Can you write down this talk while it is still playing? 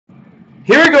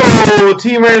Here we go.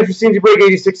 Team random for C&C break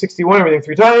 86-61. Everything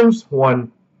 3 times.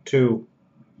 1, 2,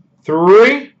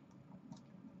 3.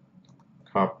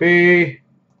 Copy.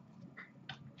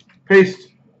 Paste.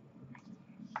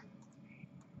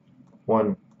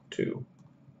 1, 2,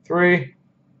 3.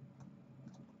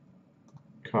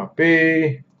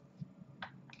 Copy.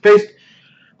 Paste.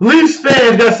 Leafs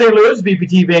fans got St. Louis,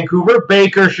 VPT Vancouver,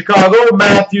 Baker Chicago,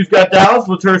 Matthews got Dallas,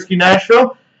 Latursky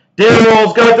Nashville,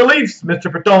 Daniel's got the Leafs,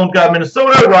 Mr. Pertone's got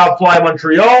Minnesota, Rob Fly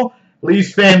Montreal,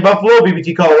 Leafs fan Buffalo,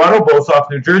 VPT Colorado,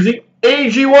 Bosox New Jersey,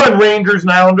 AG1 Rangers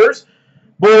and Islanders,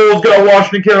 Bulls got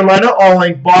Washington Carolina, All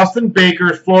Ink Boston,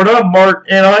 Baker's Florida, Mart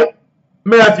Anaheim,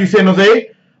 Matthew San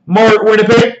Jose, Mart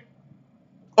Winnipeg,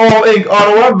 All Ink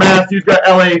Ottawa, Matthews got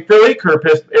LA Philly,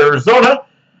 Kerpist Arizona,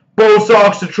 Bo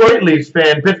Sox Detroit, Leafs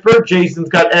fan Pittsburgh, Jason's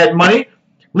got Ed Money,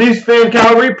 Leafs fan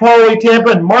Calgary, Paulie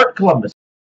Tampa, and Mark Columbus.